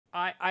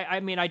I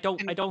mean, I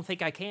don't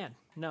think I can.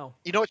 No.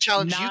 You know what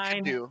challenge you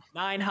can do?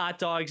 9 hot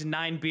dogs,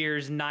 9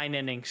 beers, 9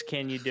 innings.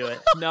 Can you do it?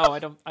 No,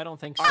 I don't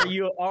think so.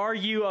 Are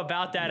you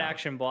about that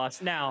action,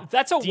 boss? Now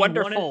that's a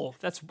wonderful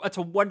that's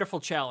a wonderful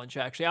challenge.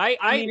 Actually,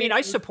 I mean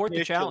I support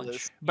the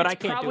challenge, but I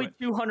can't do it.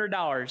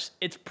 $200.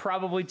 It's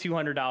probably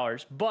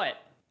 $200, but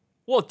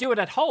well, do it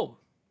at home.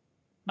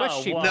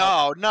 Much cheaper.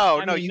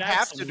 No. You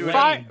have to do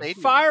it.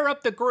 Fire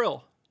up the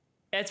grill.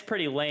 That's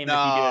pretty lame. No,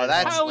 if you do it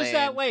that's How lame. is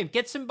that lame?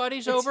 Get some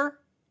buddies over.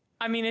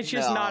 I mean, it's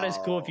just not as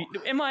cool. If you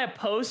am I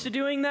opposed to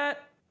doing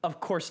that?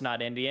 Of course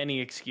not, Indy. Any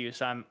excuse,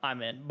 I'm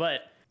in.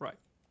 But right,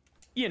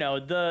 you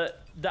know the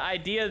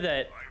idea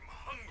that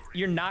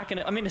you're not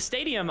gonna. I mean, a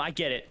stadium, I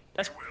get it.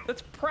 That's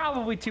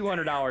probably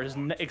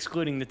 $200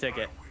 excluding the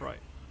ticket. Right.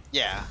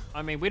 Yeah.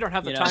 I mean, we don't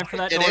have the time for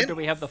that, nor do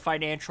we have the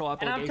financial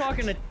obligation.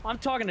 And I'm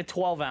talking to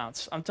 12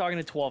 ounce. I'm talking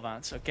to 12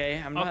 ounce.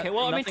 Okay. I'm not, okay.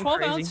 Well, I mean, 12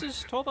 crazy.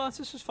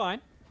 ounces is fine.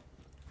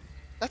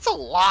 That's a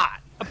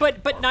lot.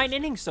 But 9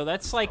 innings though.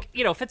 That's like,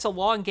 you know, if it's a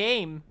long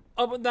game.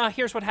 Oh, now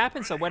here's what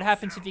happens though. What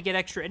happens if you get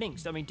extra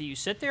innings? I mean, do you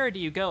sit there or do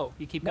you go?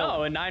 You keep going.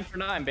 No, a 9 for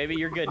 9, baby.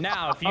 You're good.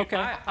 Now, if you,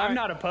 I'm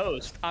not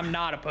opposed. I'm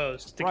not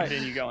opposed to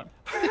continue going.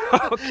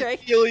 Okay.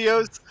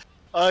 Helios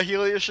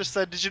just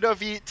said, "Did you know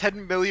if you eat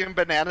 10 million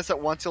bananas at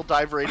once, you'll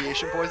die of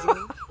radiation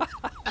poisoning?"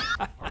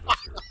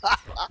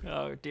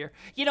 Oh dear.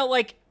 You know,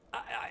 like,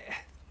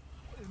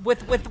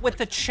 with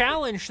the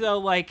challenge though,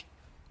 like.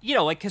 You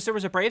know, like, because there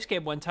was a Braves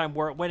game one time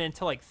where it went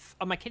into, like,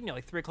 I'm not kidding you,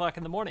 like 3 o'clock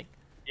in the morning.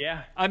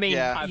 Yeah. I mean,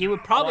 you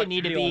would probably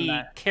need to be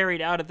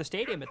carried out of the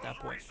stadium at that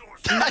point.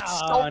 That's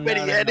so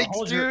many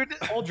innings, dude.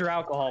 Hold your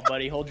alcohol,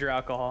 buddy. Hold your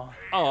alcohol.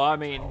 Oh, I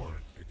mean.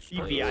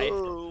 You be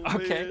aight.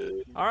 Okay.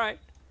 Man. All right.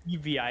 You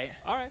be aight.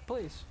 All right,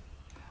 please.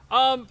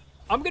 I'm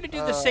going to do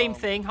the same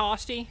thing,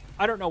 Hosty.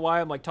 I don't know why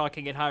I'm, like,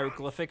 talking in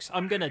hieroglyphics.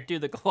 I'm going to do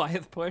the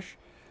Goliath push.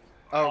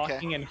 Okay.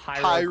 Talking in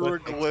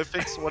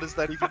hieroglyphics. What does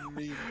that even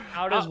mean?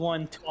 How does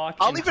one talk?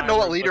 I don't even know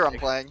what leader I'm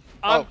playing.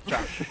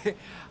 Josh.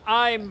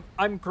 I'm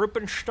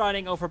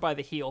Gruppensteining over by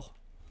the heel.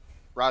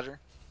 Roger.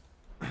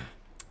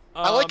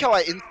 I like how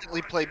I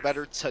instantly play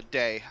better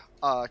today,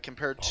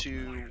 compared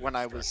to when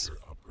I was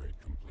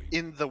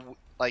in the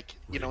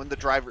in the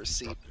driver's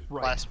seat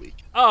last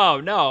week. Oh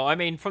no! I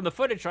mean, from the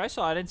footage I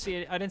saw, I didn't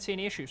see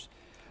any issues.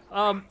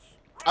 I'm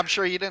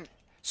sure you didn't.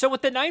 So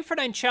with the 9 for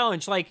 9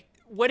 challenge, like.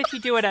 What if you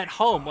do it at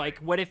home? Like,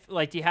 what if,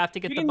 like, do you have to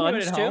get the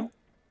buns too? Home.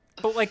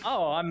 But like,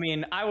 oh, I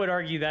mean, I would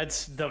argue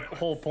that's the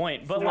whole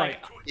point. But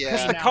like,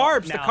 because the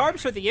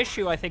carbs are the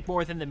issue, I think,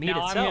 more than the meat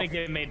itself. I'm gonna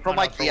get made from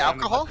like the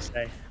alcohol.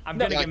 I'm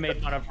gonna get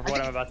made fun of for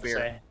what I'm about to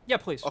say. Yeah,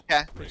 please.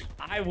 Okay. Please.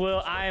 I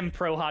will. I am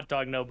pro hot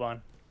dog, no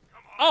bun.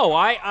 Oh,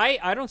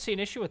 I don't see an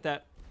issue with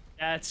that.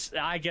 That's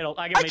I get made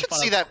I can fun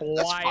see of that.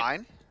 That's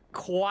fine.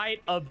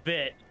 Quite a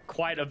bit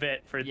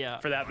for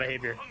that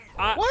behavior.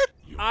 What?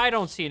 I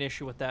don't see an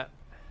issue with that.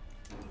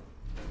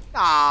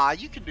 Nah,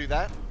 you can do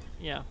that.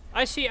 Yeah,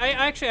 I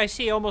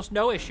see almost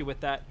no issue with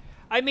that.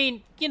 I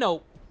mean, you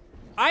know,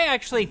 I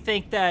actually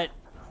think that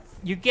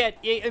you get.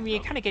 I mean,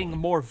 you're kind of getting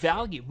more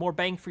value, more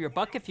bang for your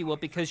buck, if you will,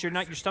 because your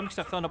stomach's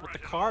not filling up with the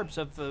carbs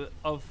of the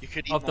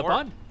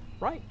bun,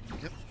 right?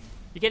 Yep.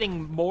 You're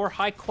getting more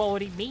high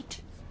quality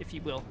meat, if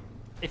you will.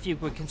 If you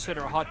would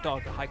consider a hot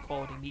dog a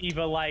high-quality meat.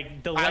 Eva,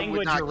 like, the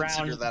language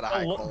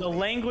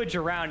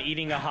around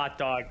eating a hot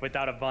dog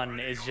without a bun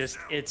is just,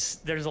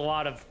 there's a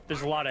lot of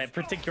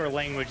particular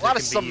language. A lot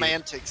of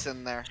semantics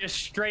in there. Just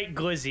straight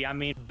glizzy. I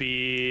mean,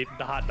 the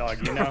hot dog,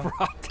 you know?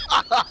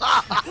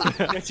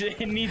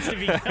 It needs to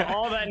be,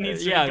 all that needs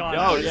to be gone.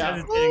 I was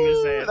hesitating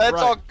to say it.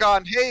 That's all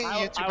gone. Hey,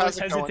 YouTube, I was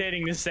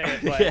hesitating to say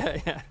it, but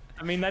yeah.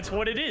 I mean, that's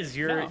what it is.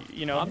 You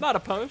know. I'm not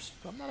opposed.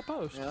 Yep. I'm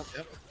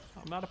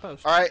not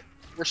opposed. All right.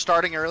 We're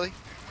starting early.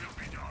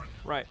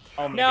 Right.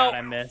 Oh my god,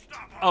 I missed.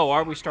 Oh,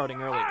 are we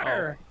starting early?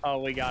 Oh,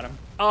 we got him.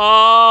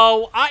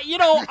 Oh,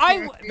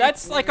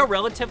 that's like a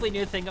relatively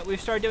new thing that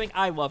we've started doing.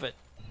 I love it.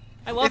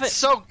 It's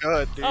so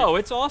good, dude. Oh,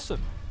 it's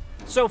awesome.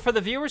 So for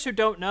the viewers who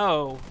don't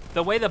know,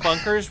 the way the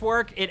bunkers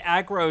work, it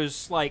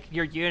aggroes like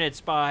your units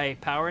by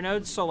power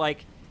nodes. So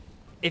like,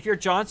 if you're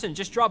Johnson,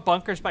 just drop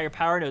bunkers by your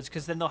power nodes,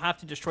 because then they'll have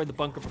to destroy the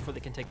bunker before they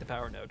can take the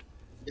power node.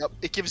 Yep,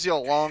 it gives you a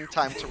long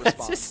time to respond.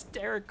 That's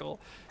hysterical.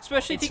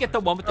 Especially if you get the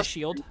one with the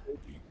shield.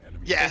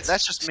 Yeah,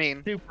 that's just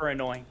mean. Super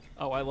annoying.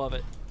 Oh, I love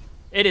it.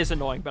 It is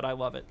annoying, but I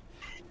love it.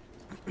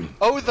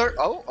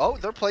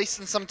 They're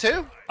placing some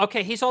too.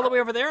 Okay, he's all the way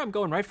over there. I'm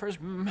going right for his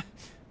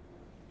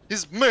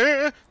His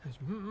meh.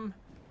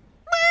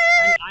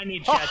 I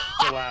need chat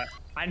to chill out.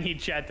 I need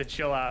chat to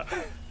chill out.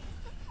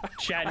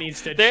 Chat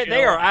needs to chill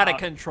They are out. out of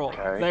control.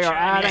 They are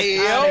out of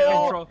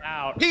control.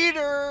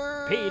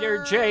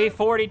 Peter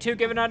J42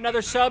 giving out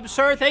another sub.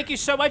 Sir, thank you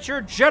so much. You're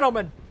a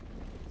gentleman.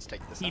 Let's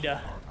take this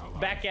Peter,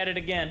 back at it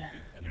again.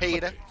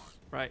 Peter.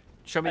 Right.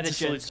 Show me the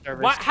salute shit.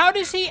 service.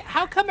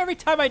 How come every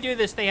time I do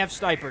this, they have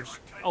snipers?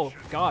 Oh,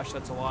 gosh,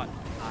 that's a lot.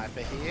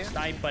 Sniper here.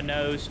 Sniper,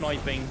 no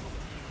sniping.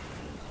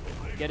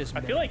 Get his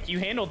I feel like you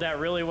handled that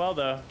really well,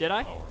 though. Did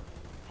I?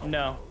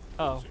 No.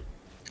 Oh.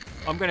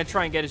 I'm going to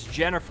try and get his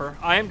Jennifer.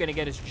 I am going to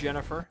get his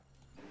Jennifer.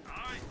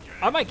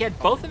 I might get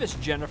both of his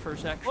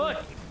Jennifers, actually.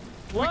 Look.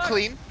 We Look.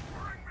 clean.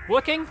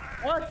 Looking?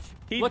 What?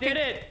 He Looking. did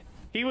it.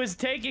 He was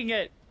taking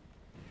it.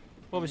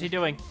 What was he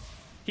doing?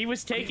 He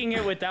was taking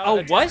it without. Oh,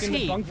 was attacking the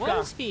he? bunk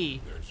Was dock.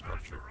 he?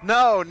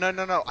 No.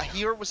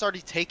 He was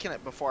already taking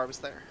it before I was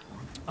there.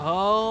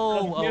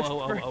 Oh.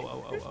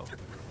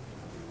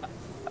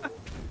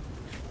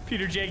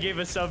 Peter J gave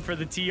a sub for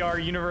the TR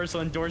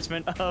universal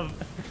endorsement of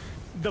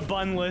the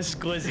bunless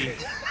glizzy.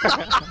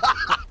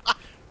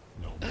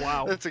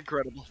 Wow. That's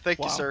incredible. Thank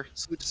Wow. you, sir.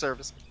 Sleep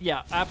service.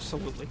 Yeah,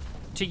 absolutely.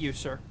 To you,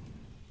 sir.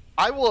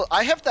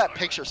 I have that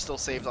picture still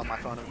saved on my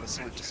phone of the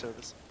salute to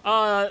service.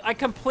 I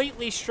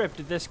completely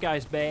stripped this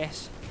guy's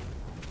base.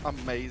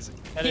 Amazing.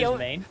 That is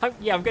main.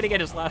 Yeah, I'm gonna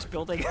get his last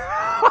building.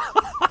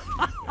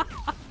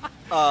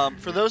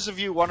 For those of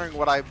you wondering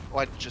what I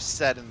just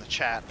said in the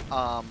chat,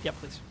 Yeah,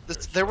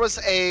 please. there was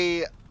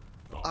a,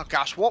 oh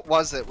gosh, what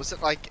was it? Was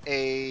it like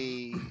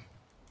a,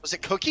 was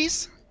it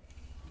cookies?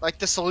 Like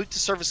the salute to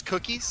service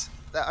cookies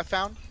that I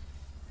found?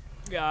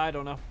 Yeah, I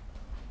don't know.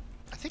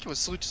 I think it was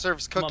salute to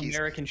service Some cookies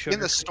American sugar in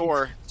the cookies.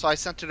 store. So I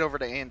sent it over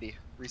to Andy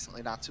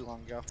recently, not too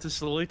long ago. It's a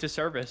salute to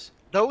service.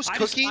 Those I'd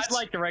cookies?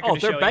 like the record Oh,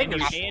 to they're show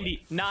bangers.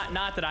 Andy, not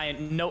that I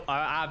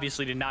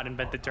obviously did not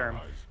invent the term.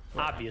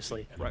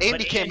 Obviously. But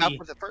Andy came up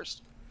with it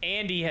first.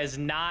 Andy has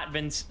not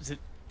been.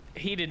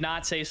 He did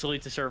not say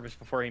salute to service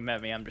before he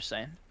met me. I'm just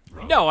saying.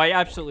 No, I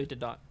absolutely did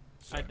not.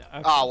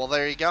 Oh, well,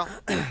 there you go.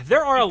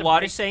 There are a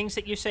lot of sayings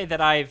that you say that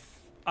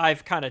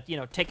I've kind of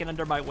taken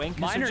under my wing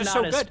because Mine they're are just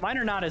not so as good. mine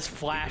are not as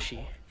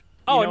flashy.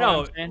 Oh You know no,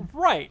 what I'm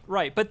saying?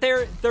 right. But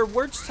they're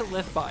words to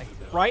live by,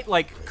 right?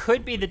 Like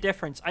could be the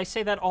difference. I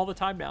say that all the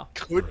time now.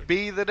 Could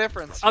be the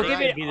difference. I'll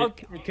right? give you.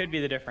 It could be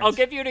the difference. I'll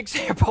give you an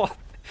example.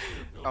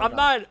 I'm no.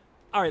 not.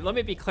 All right, let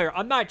me be clear.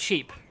 I'm not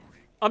cheap.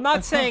 I'm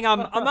not saying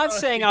I'm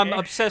I'm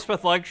obsessed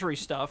with luxury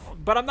stuff,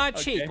 but I'm not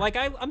cheap. Okay. Like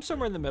I'm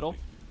somewhere in the middle.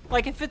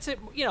 Like if it's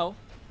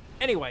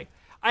anyway,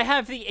 I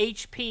have the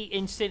HP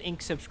Instant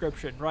Ink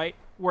subscription, right?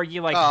 Where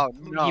you you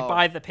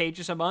buy the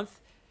pages a month.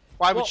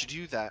 Why Well- would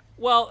you do that?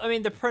 Well, I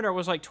mean, the printer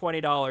was like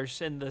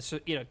 $20, and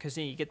because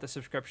then you get the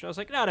subscription. I was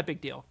like, not a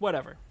big deal,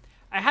 whatever.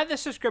 I had the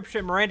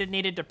subscription. Miranda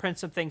needed to print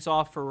some things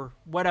off or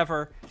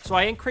whatever, so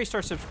I increased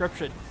our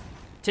subscription.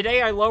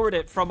 Today, I lowered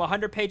it from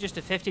 100 pages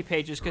to 50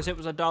 pages because it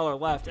was $1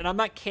 left, and I'm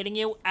not kidding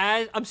you.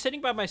 As I'm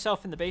sitting by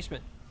myself in the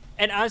basement,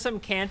 and as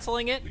I'm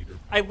canceling it,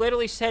 I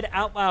literally said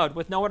out loud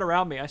with no one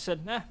around me. I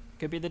said,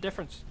 could be the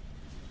difference.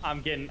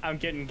 I'm getting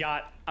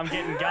got. Oh,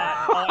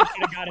 I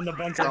should have got in the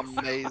bunker.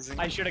 Amazing.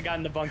 I should have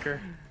gotten the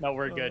bunker. No,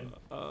 we're good.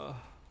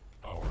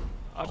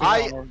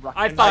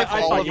 I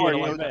thought you our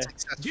would like nodes that.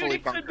 successfully Dude,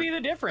 it could bunkered. be the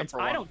difference.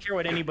 Number I one. don't care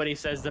what anybody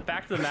says. The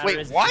fact of the matter Wait,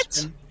 is,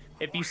 what?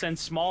 if you send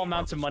small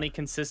amounts of money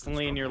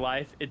consistently in your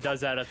life, it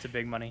does add up to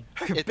big money.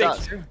 It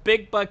does.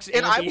 Big bucks,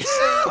 And I Andy. would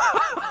say,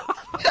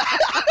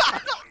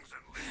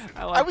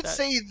 I would that.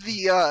 say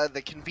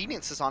the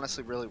convenience is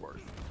honestly really worth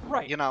it.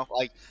 Right. You know,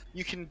 like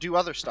you can do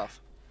other stuff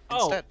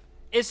Oh, instead.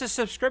 is the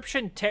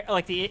subscription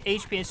like the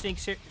HP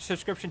Instinct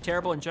subscription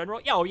terrible in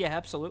general? Yeah, yeah,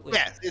 absolutely.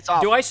 Yeah, it's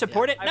awesome. Do I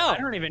support it? I No.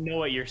 don't even know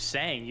what you're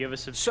saying. You have a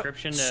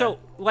subscription to... So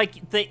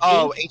like the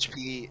Oh, ink,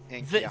 HP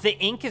ink. the, Yeah. the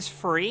ink is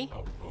free,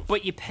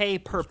 but you pay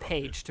per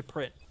page to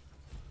print.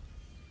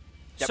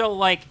 Yep. So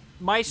like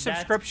my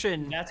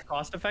subscription. That's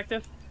cost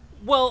effective?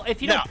 Well,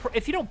 if you No. don't,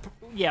 if you don't,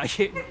 yeah,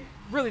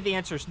 really the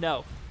answer is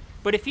no.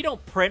 But if you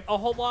don't print a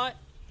whole lot,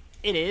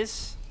 it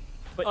is.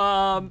 But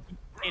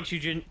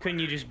couldn't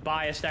you just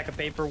buy a stack of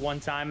paper one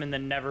time and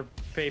then never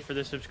pay for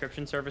the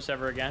subscription service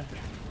ever again?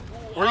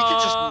 Or you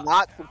could just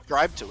not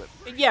subscribe to it.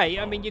 Yeah,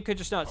 I mean, you could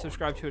just not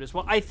subscribe to it as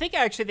well. I think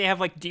actually they have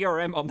like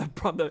DRM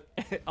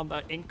on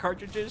the ink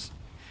cartridges,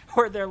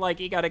 where they're like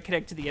you got to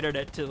connect to the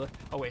internet to.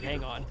 Oh wait,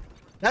 hang on.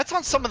 That's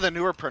on some of the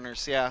newer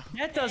printers, yeah.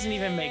 That doesn't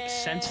even make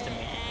sense to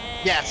me.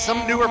 Yeah,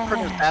 some newer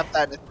printers have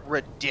that. It's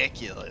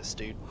ridiculous,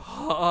 dude.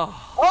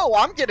 Oh,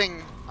 I'm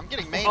getting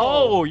main.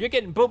 Oh, you're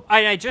getting boom.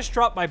 I just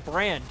dropped my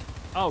brand.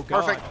 Oh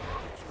god. Perfect.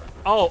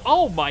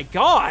 Oh my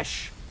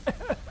gosh.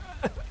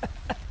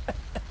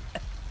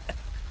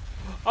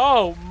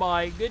 Oh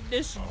my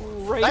goodness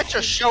gracious. That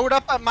just showed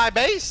up at my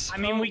base. I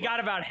mean, we got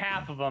about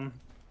half of them.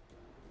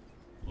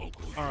 All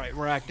right,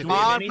 we're active. Do we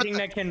have on, anything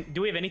that can?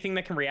 Do we have anything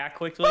that can react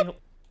quickly?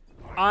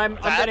 I'm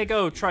gonna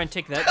go try and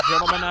take that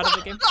gentleman out of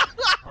the game.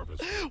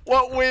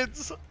 What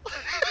wins?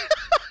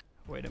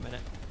 Wait a minute.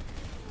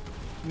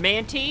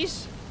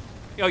 Mantis?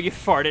 Oh, you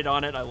farted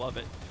on it. I love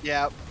it.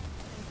 Yeah.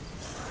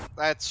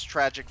 That's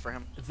tragic for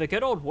him. The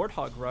good old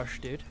warthog rush,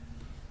 dude.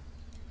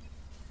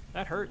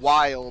 That hurts.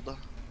 Wild.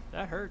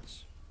 That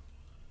hurts.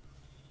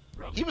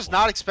 He was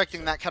not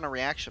expecting that kind of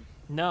reaction.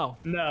 No.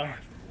 No.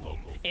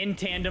 In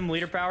tandem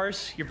leader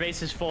powers, your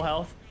base is full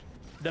health.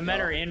 The men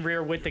are in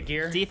rear with the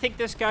gear. Do you think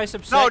this guy's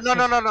upset?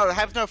 No.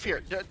 Have no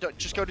fear.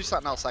 Just go do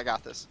something else. I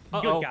got this.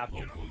 Uh-oh. Good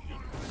copy.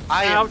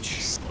 I am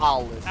Ouch.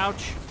 solid.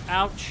 Ouch.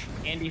 Ouch.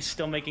 Andy's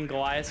still making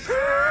Goliaths.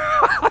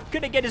 I'm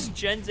gonna get his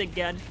gens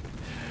again.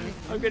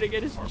 I'm gonna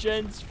get his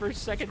gens for a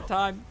second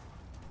time.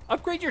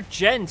 Upgrade your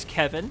gens,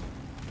 Kevin.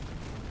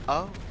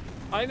 Oh.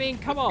 I mean,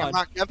 come I'm on.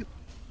 not Kevin.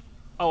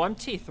 Oh, I'm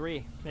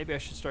T3. Maybe I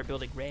should start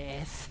building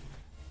Wrath.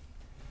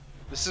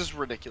 This is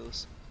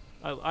ridiculous.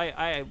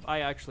 I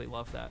actually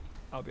love that.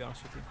 I'll be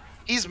honest with you.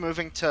 He's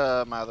moving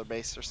to my other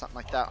base or something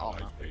like that. Oh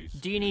no.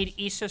 Do you need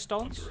Issa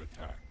stones?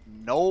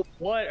 Nope.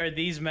 What are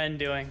these men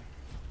doing?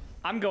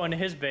 I'm going to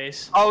his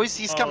base. Oh,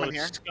 he's coming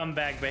here.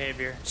 Scumbag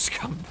behavior.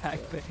 Scumbag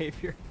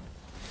behavior.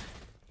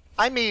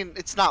 I mean,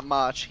 it's not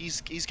much.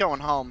 He's going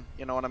home.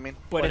 You know what I mean?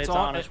 But it's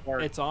honest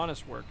work. It's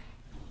honest work.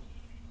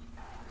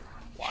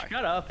 Why?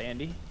 Shut up,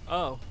 Andy.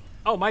 Oh.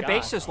 Oh, my God.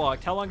 base is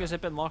locked. How long has it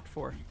been locked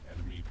for?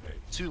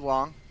 Too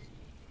long.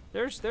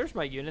 There's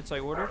my units I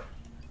ordered.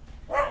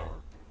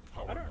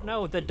 I don't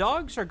know. The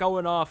dogs are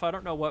going off. I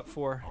don't know what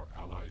for.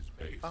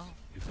 Oh.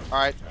 All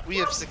right, we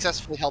have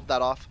successfully held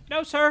that off.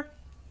 No, sir.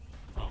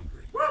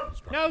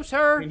 No,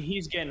 sir. I mean,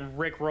 he's getting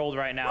rickrolled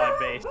right now at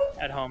base,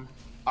 at home.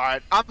 All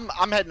right,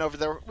 I'm heading over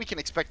there. We can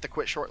expect to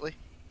quit shortly.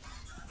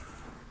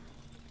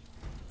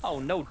 Oh,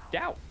 no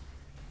doubt.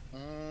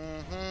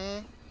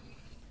 Mm-hmm.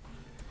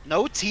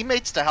 No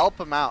teammates to help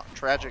him out.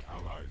 Tragic.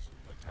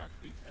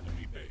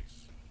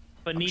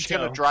 I'm just Benito.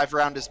 gonna drive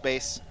around his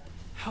base.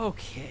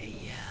 Okay.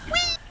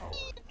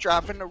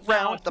 Driving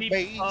around the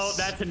base. Oh,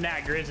 that's a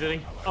Nat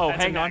Grizzly. Oh,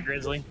 that's hang a Nat on.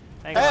 Grizzly.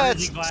 Hang on.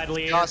 That's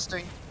Gladly.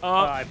 disgusting. Oh,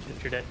 I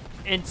pictured it.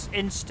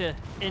 Insta.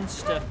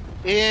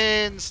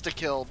 Insta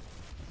killed.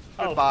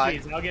 Oh, Goodbye.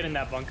 jeez, I'll get in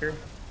that bunker.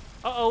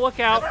 Uh-oh, look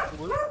out.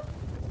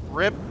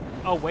 Rip.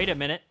 Oh, wait a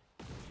minute.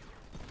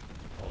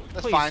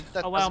 That's Please, fine.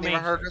 That allow doesn't me.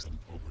 even hurt us.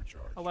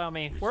 Allow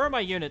me. Where are my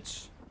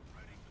units?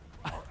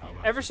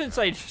 Ever since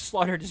I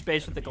slaughtered his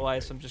base with the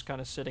Goliath, I'm just kind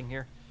of sitting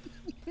here.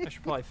 I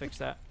should probably fix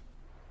that.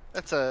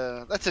 That's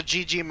a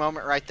GG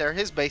moment right there.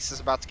 His base is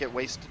about to get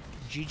wasted.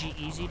 GG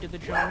easy to the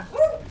John.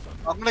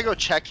 I'm gonna go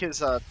check his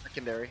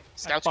secondary.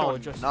 Scouts I going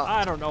apologize. nuts.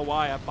 I don't know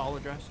why I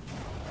apologize.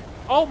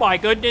 Oh my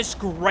goodness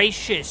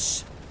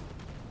gracious.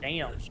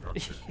 Damn.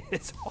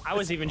 It's- I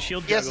was even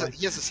shield He has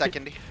juggling. a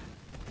secondary.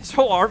 His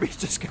whole army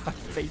just got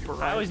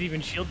vaporized. I was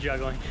even shield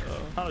juggling.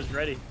 I was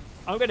ready.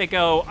 I'm gonna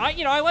go.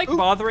 I like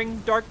bothering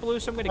Dark Blue,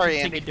 so I'm gonna Sorry,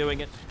 continue Andy. doing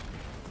it.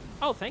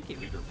 Oh, thank you.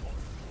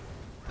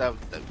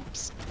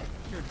 Oops.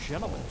 You're a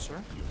gentleman,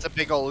 sir. It's a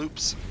big ol'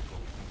 oops.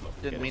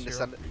 Didn't Get mean us to here.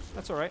 send it.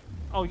 That's all right.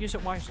 Oh, use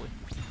it wisely.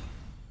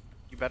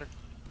 You better.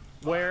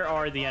 Where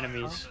are the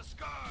enemies?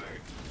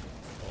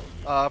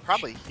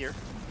 Probably here.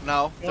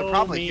 No, they're Show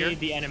probably me here.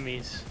 the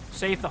enemies.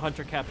 Save the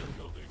hunter captain.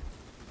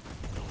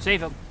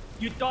 Save him.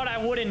 You thought I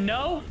wouldn't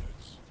know?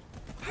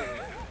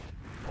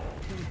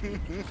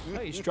 Oh,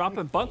 he's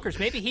dropping bunkers.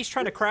 Maybe he's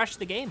trying to crash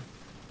the game.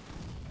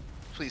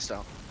 Please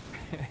don't.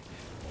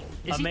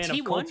 Is A he man T1?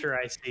 of culture,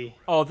 I see.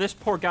 Oh, this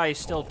poor guy is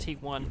still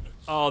T1.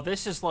 Oh,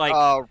 this is like.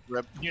 Oh,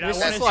 rip. Dude, I This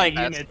want is to like-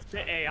 see units.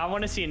 Hey, I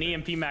want to see an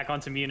EMP Mac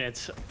on some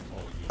units.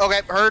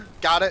 Okay, heard.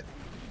 Got it.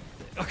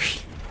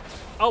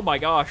 Oh my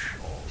gosh.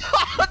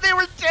 They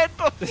were dead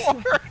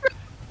before.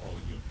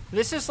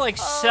 This is like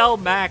Cell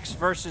Max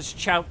versus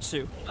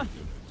Chaozu.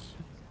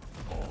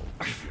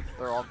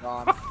 They're all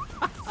gone.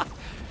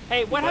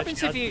 Hey, what Let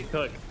happens if you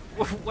cook?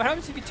 what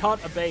happens if you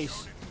taunt a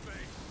base?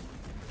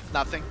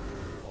 Nothing.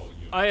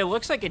 Oh, it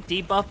looks like it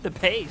debuffed the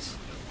base.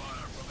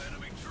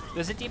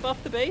 Does it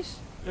debuff the base?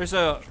 There's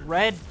a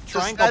red Does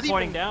triangle that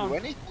pointing even down. do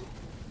anything?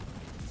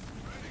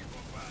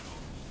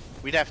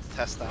 We'd have to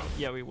test that.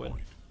 Yeah, we would.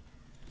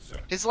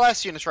 His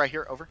last unit's right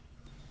here. Over.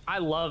 I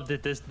love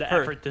that the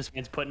Heard. effort this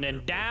man's putting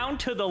in. Down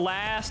to the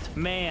last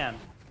man.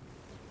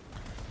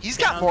 He's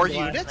got Down more to the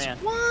last units. man.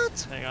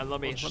 What? Hang on,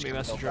 let me Just gonna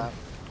message build him.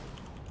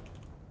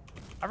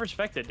 I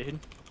respect it, dude.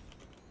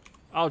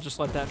 I'll just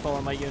let that fall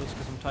on my units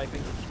because I'm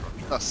typing.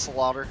 that. The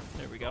slaughter.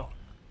 There we go.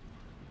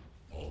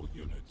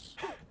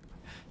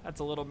 That's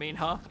a little mean,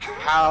 huh?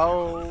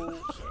 How?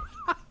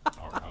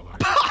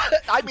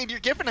 I mean, you're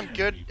giving him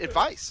good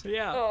advice.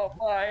 Yeah. Oh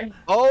my.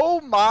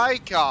 Oh my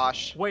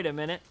gosh. Wait a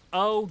minute.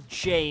 Oh,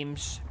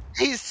 James.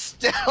 He's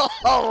still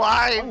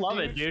alive. I love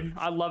it, dude.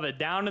 I love it.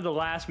 Down to the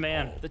last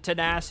man. The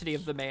tenacity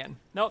of the man.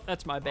 Nope,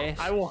 that's my base.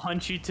 I will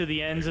hunt you to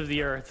the ends of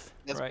the earth.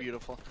 That's Right.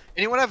 beautiful.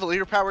 Anyone have a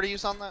leader power to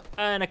use on that?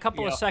 In a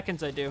couple of Yeah.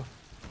 seconds, I do.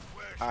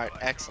 All right,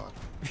 excellent.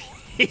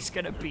 He's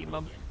gonna beat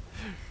him.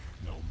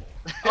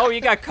 Oh,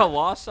 you got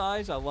Colossi?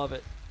 I love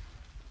it.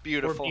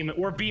 Beautiful.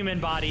 We're beaming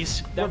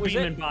bodies. That We're was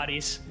beaming it?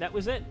 bodies. That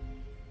was it.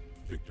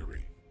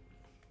 Victory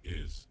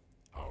is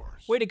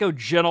ours. Way to go,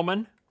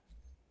 gentlemen.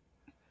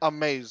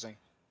 Amazing.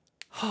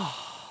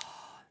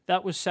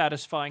 That was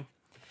satisfying.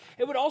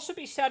 It would also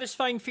be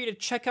satisfying for you to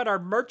check out our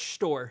merch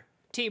store,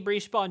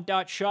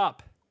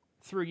 TeamRespawn.shop.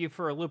 Threw you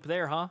for a loop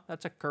there, huh?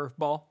 That's a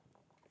curveball.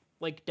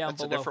 Link down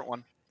That's below. a different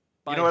one.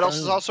 Bye. You know what else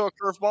is also a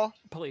curveball?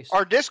 Please.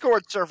 Our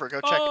Discord server. Go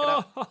check it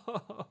out.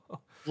 Oh.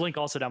 Link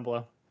also down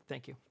below.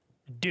 Thank you.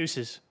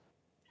 Deuces.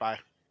 Bye.